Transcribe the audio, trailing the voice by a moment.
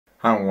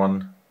Hi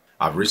everyone.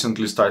 I've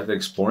recently started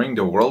exploring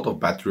the world of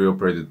battery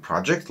operated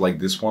projects like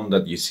this one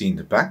that you see in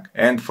the back.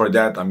 And for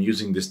that I'm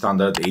using the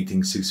standard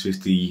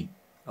 18650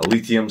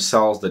 lithium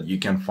cells that you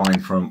can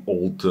find from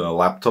old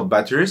laptop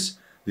batteries.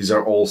 These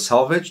are all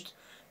salvaged,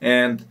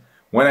 and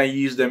when I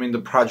used them in the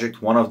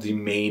project, one of the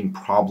main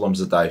problems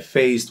that I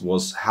faced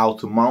was how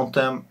to mount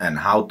them and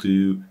how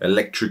to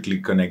electrically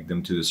connect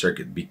them to the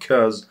circuit,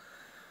 because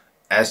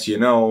as you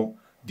know,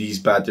 these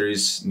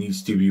batteries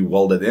needs to be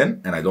welded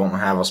in and I don't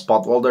have a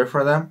spot welder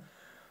for them.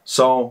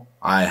 So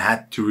I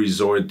had to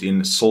resort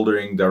in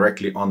soldering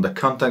directly on the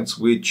contacts,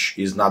 which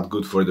is not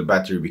good for the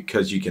battery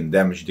because you can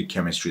damage the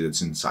chemistry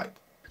that's inside.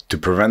 To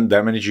prevent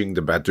damaging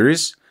the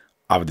batteries,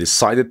 I've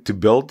decided to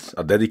build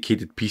a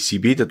dedicated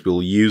PCB that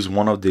will use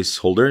one of these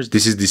holders.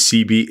 This is the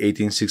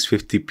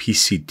CB18650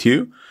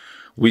 PC2,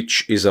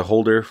 which is a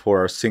holder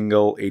for a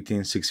single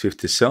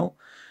 18650 cell,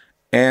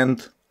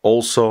 and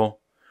also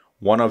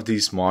one of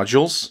these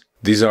modules.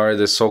 These are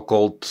the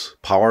so-called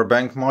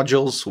powerbank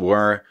modules,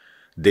 where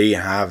they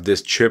have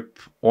this chip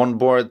on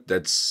board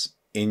that's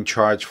in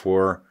charge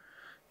for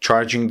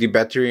charging the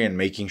battery and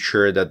making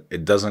sure that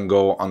it doesn't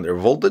go under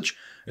voltage.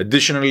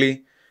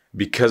 Additionally,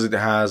 because it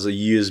has a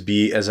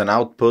USB as an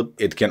output,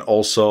 it can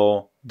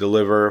also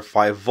deliver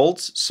 5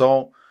 volts.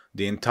 So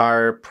the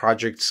entire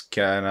project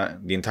can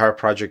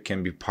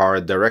be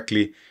powered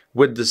directly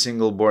with the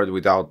single board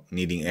without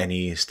needing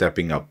any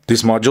stepping up.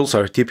 These modules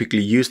are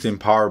typically used in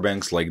power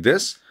banks like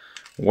this,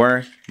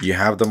 where you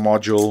have the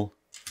module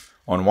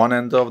on one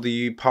end of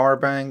the power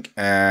bank,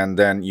 and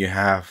then you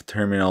have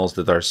terminals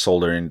that are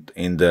soldered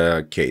in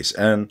the case,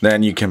 and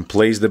then you can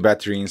place the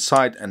battery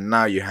inside, and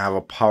now you have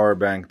a power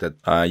bank that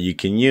you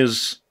can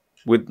use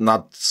with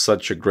not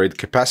such a great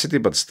capacity,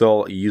 but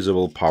still a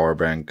usable power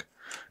bank,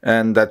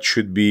 and that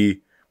should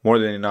be more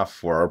than enough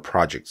for our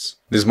projects.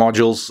 These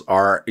modules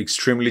are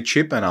extremely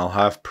cheap, and I'll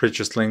have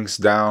purchase links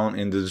down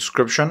in the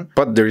description,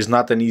 but there is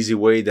not an easy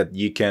way that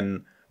you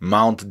can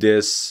mount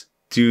this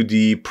to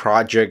the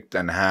project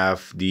and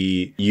have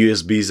the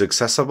USBs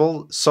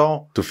accessible.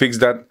 So to fix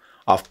that,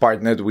 I've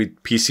partnered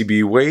with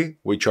PCB,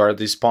 which are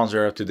the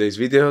sponsor of today's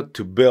video,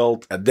 to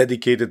build a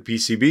dedicated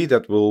PCB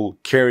that will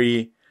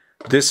carry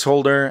this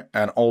holder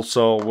and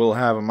also will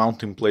have a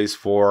mounting place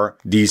for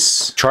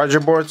these charger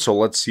boards. So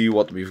let's see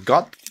what we've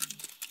got.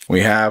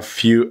 We have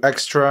few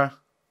extra,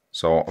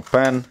 so a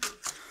pen.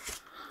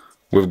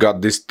 We've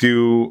got these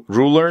 2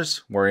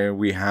 rulers where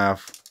we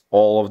have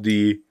all of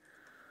the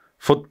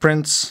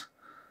footprints.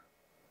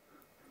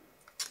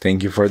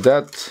 Thank you for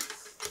that.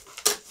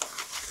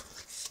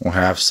 We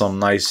have some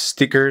nice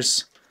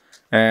stickers,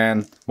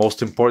 and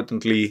most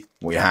importantly,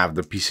 we have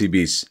the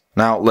PCBs.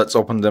 Now let's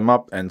open them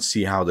up and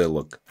see how they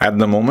look. At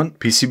the moment,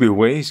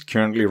 PCB is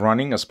currently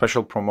running a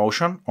special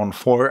promotion on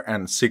 4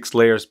 and 6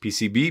 layers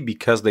PCB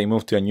because they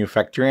moved to a new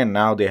factory and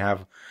now they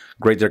have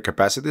greater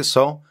capacity.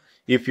 So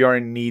if you're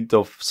in need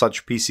of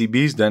such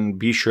PCBs, then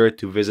be sure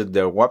to visit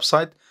their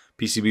website,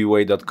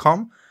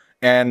 pcbway.com,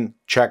 and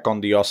check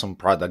on the awesome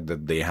product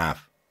that they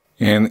have.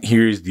 And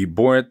here is the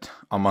board.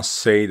 I must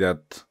say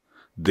that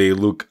they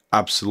look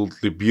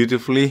absolutely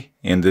beautifully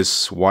in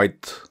this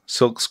white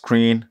silk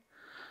screen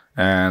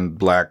and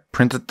black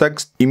printed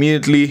text.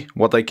 Immediately,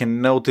 what I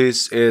can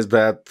notice is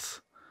that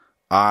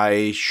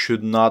I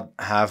should not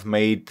have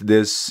made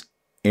this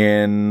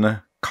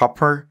in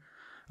copper.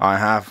 I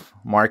have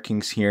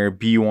markings here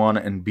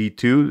B1 and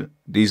B2.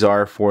 These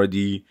are for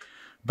the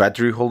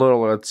battery holder.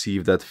 Let's see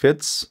if that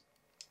fits.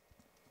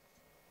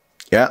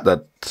 Yeah,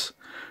 that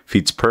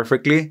fits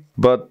perfectly,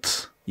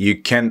 but you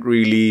can't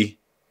really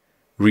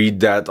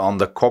read that on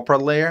the copper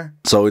layer.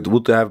 So it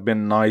would have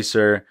been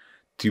nicer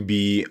to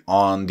be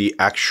on the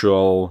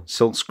actual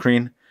silk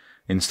screen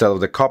instead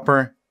of the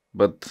copper,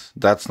 but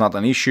that's not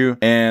an issue.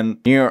 And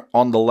here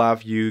on the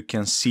left, you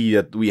can see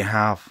that we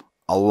have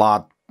a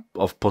lot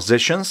of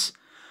positions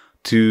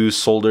to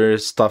solder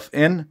stuff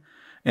in.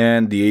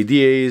 And the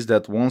idea is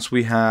that once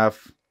we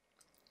have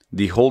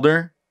the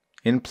holder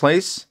in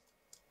place,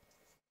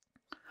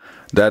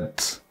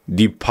 that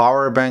the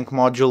power bank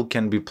module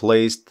can be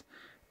placed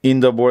in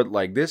the board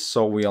like this.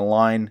 So we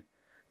align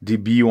the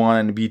B1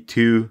 and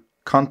B2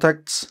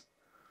 contacts,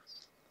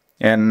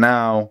 and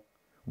now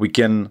we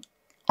can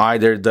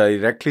either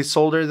directly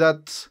solder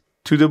that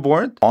to the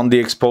board on the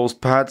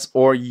exposed pads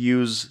or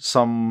use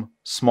some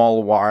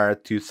small wire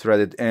to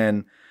thread it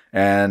in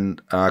and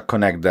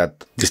connect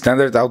that. The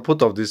standard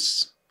output of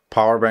this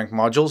power bank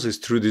modules is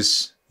through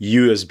this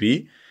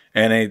USB,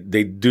 and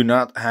they do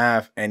not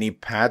have any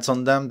pads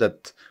on them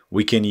that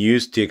we can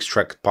use to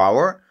extract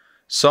power.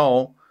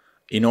 So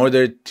in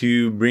order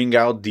to bring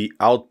out the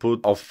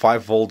output of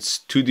 5 volts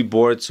to the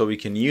board so we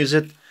can use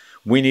it,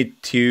 we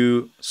need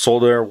to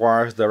solder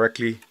wires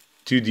directly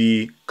to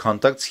the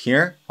contacts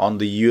here on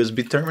the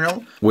USB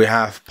terminal. We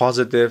have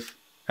positive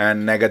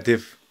and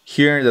negative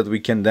here that we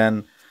can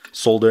then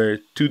solder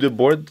to the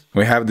board.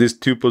 We have these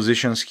 2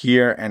 positions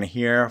here and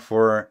here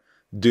for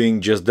doing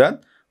just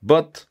that.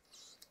 But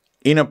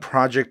in a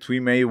project,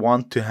 we may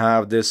want to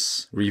have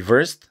this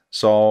reversed.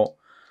 So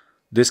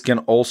this can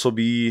also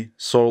be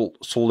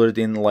soldered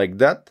in like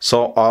that.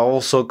 So I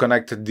also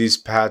connected these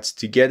pads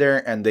together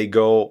and they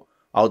go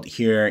out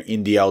here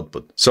in the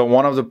output. So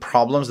one of the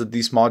problems that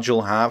these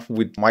modules have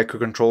with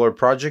microcontroller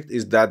project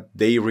is that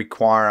they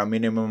require a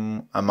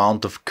minimum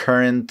amount of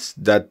current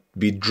that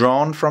be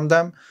drawn from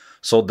them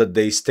so that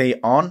they stay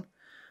on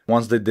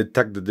once they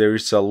detect that there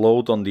is a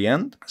load on the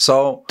end.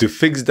 So to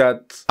fix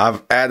that,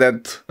 I've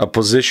added a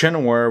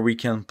position where we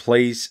can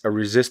place a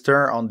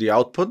resistor on the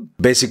output.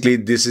 Basically,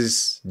 this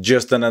is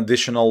just an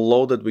additional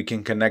load that we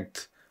can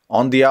connect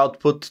on the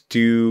output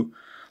to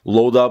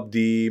load up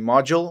the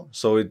module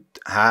so it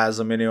has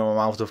a minimum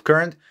amount of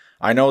current.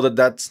 I know that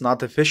that's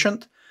not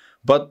efficient,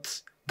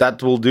 but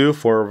that will do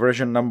for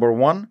version number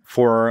 1.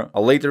 For a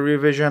later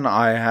revision,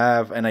 I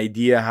have an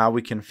idea how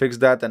we can fix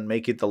that and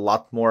make it a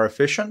lot more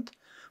efficient,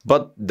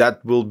 but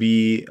that will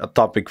be a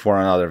topic for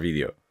another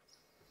video.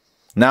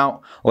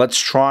 Now, let's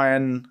try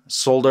and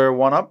solder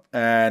one up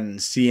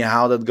and see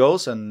how that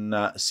goes, and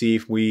see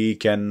if we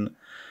can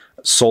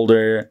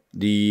solder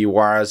the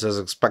wires as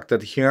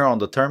expected here on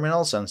the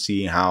terminals and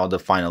see how the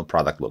final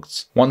product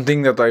looks. One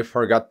thing that I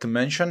forgot to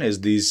mention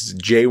is this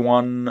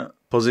J1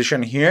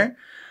 position here.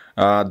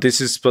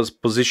 This is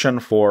position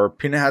for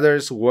pin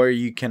headers where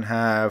you can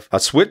have a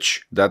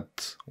switch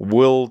that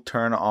will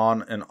turn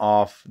on and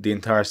off the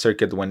entire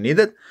circuit when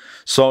needed.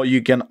 So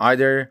you can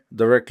either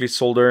directly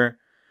solder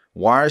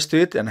wires to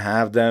it and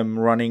have them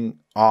running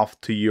off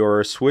to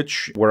your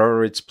switch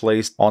wherever it's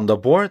placed on the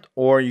board,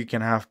 or you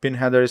can have pin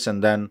headers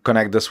and then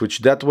connect the switch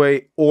that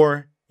way.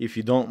 Or if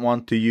you don't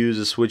want to use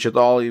a switch at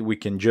all, we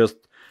can just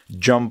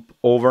jump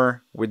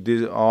over with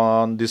this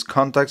on these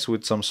contacts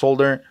with some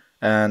solder,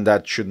 and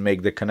that should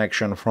make the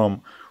connection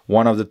from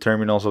one of the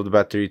terminals of the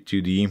battery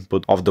to the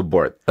input of the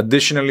board.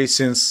 Additionally,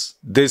 since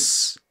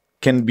this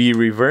can be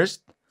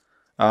reversed,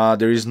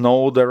 there is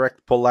no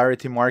direct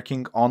polarity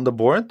marking on the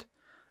board,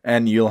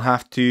 and you'll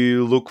have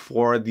to look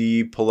for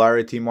the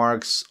polarity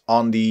marks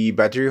on the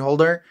battery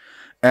holder.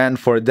 And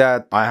for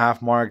that, I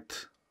have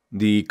marked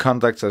the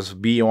contacts as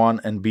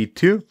B1 and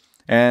B2,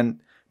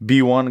 and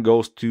B1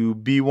 goes to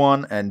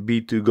B1 and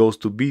B2 goes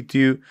to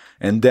B2,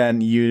 and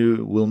then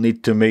you will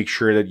need to make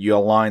sure that you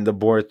align the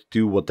board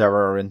to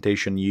whatever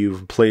orientation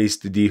you've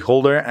placed the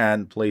holder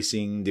and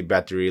placing the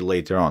battery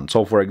later on.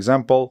 So for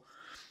example,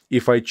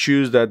 if I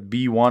choose that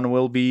B1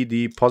 will be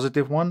the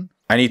positive one,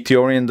 I need to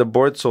orient the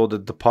board so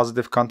that the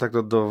positive contact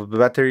of the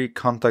battery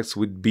contacts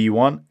with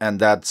B1, and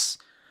that's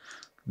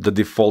the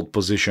default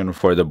position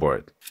for the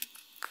board.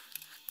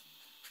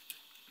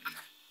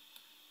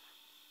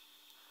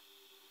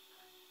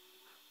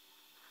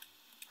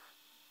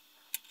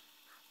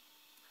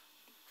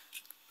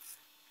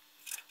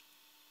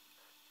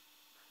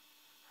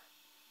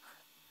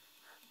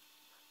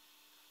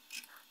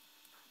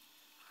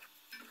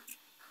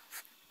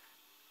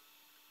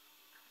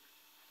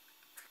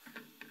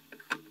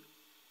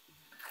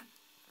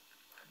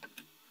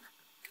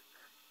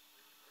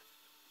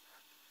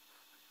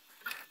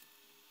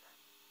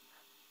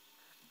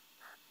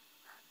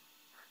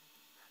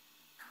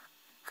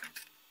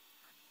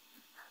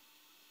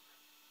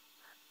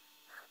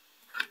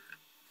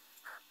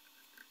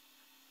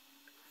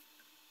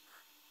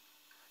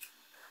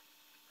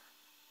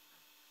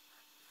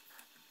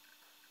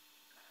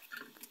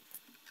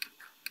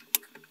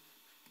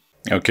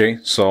 Okay,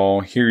 so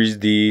here is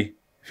the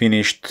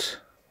finished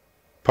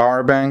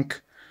power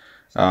bank.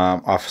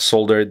 I've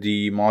soldered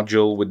the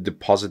module with the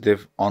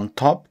positive on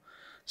top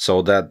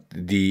so that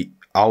the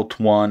out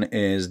one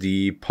is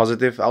the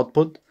positive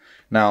output.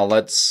 Now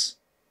let's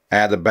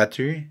add a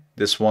battery.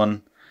 This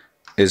one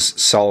is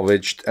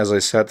salvaged, as I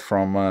said,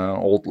 from an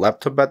old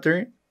laptop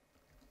battery.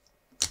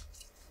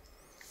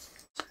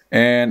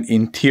 And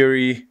in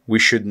theory, we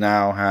should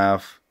now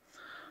have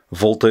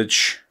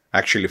voltage,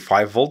 actually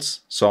 5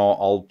 volts. So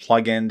I'll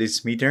plug in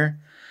this meter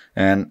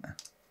and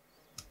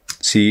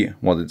see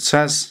what it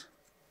says.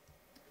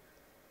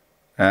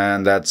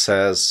 And that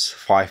says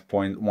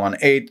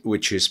 5.18,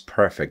 which is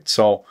perfect.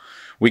 So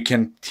we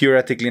can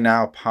theoretically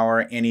now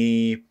power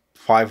any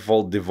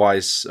 5-volt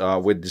device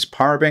with this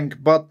power bank,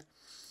 but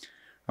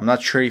I'm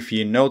not sure if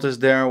you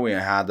noticed there, we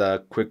had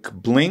a quick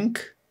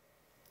blink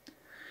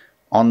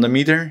on the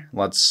meter.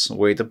 Let's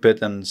wait a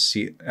bit and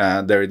see.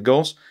 There it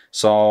goes.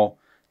 So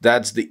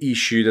that's the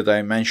issue that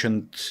I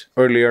mentioned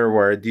earlier,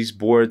 where these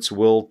boards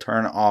will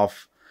turn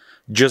off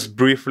just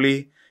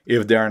briefly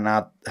if they are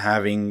not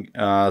having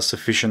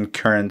sufficient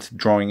current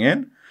drawing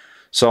in.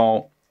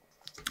 So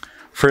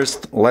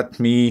first, let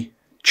me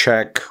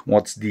check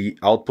what's the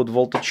output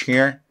voltage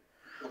here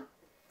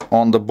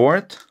on the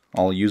board.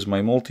 I'll use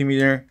my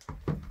multimeter.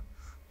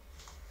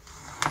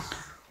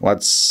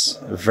 Let's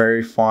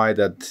verify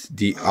that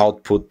the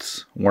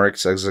output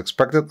works as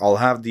expected. I'll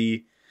have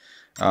the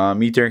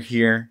meter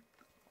here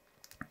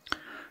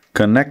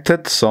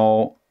connected,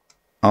 so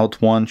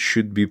out 1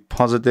 should be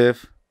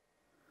positive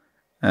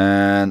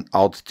and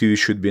out 2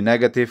 should be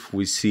negative.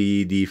 We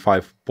see the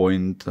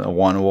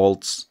 5.1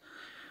 volts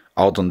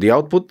out on the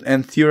output,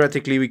 and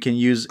theoretically we can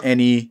use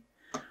any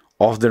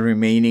of the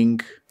remaining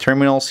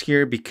terminals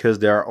here because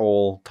they are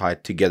all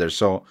tied together.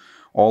 So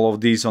all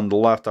of these on the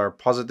left are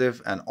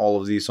positive and all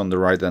of these on the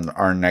right end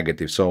are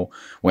negative. So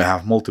we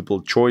have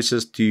multiple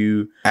choices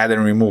to add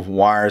and remove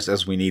wires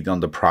as we need on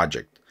the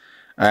project.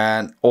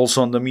 And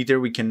also on the meter,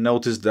 we can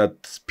notice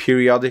that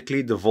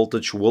periodically the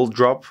voltage will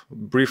drop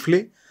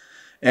briefly.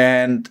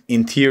 And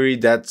in theory,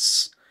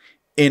 that's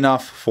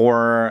enough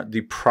for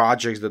the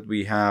projects that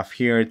we have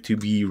here to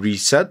be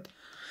reset.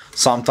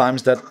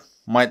 Sometimes that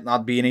might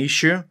not be an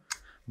issue,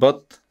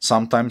 but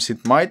sometimes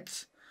it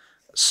might.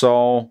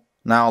 So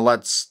now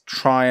let's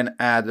try and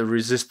add a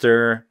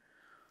resistor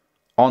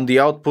on the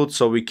output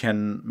so we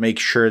can make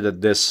sure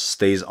that this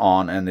stays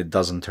on and it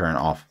doesn't turn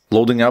off.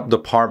 Loading up the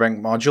power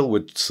bank module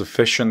with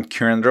sufficient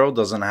current draw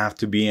doesn't have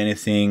to be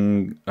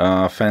anything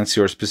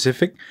fancy or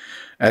specific.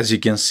 As you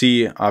can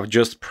see, I've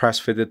just press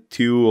fitted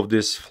 2 of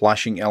these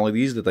flashing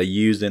LEDs that I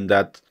used in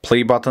that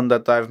play button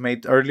that I've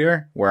made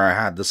earlier, where I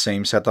had the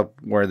same setup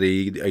where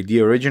the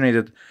idea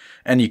originated.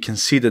 And you can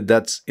see that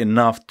that's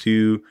enough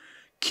to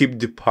keep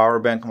the power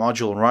bank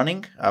module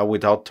running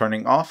without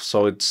turning off.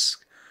 So it's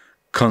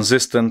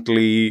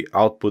consistently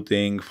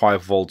outputting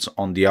 5 volts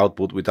on the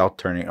output without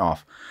turning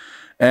off.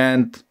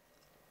 And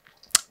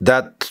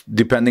that,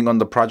 depending on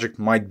the project,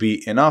 might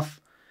be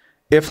enough.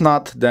 If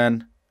not,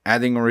 then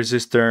adding a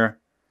resistor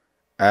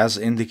as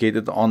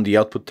indicated on the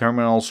output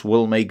terminals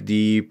will make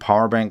the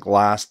power bank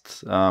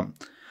last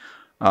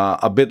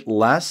a bit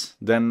less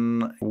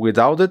than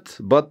without it,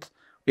 but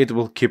it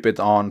will keep it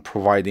on,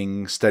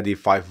 providing steady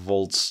 5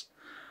 volts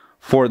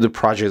for the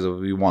project that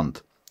we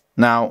want.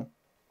 Now,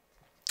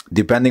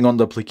 depending on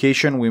the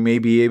application, we may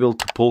be able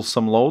to pull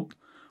some load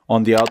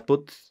on the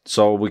output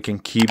so we can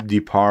keep the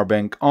power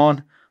bank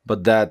on,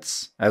 but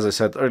that's, as I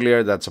said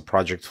earlier, that's a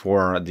project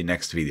for the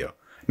next video.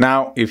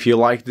 Now, if you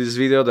like this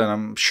video, then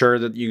I'm sure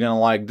that you're gonna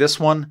like this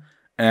one,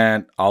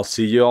 and I'll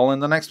see you all in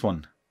the next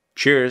one.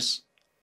 Cheers!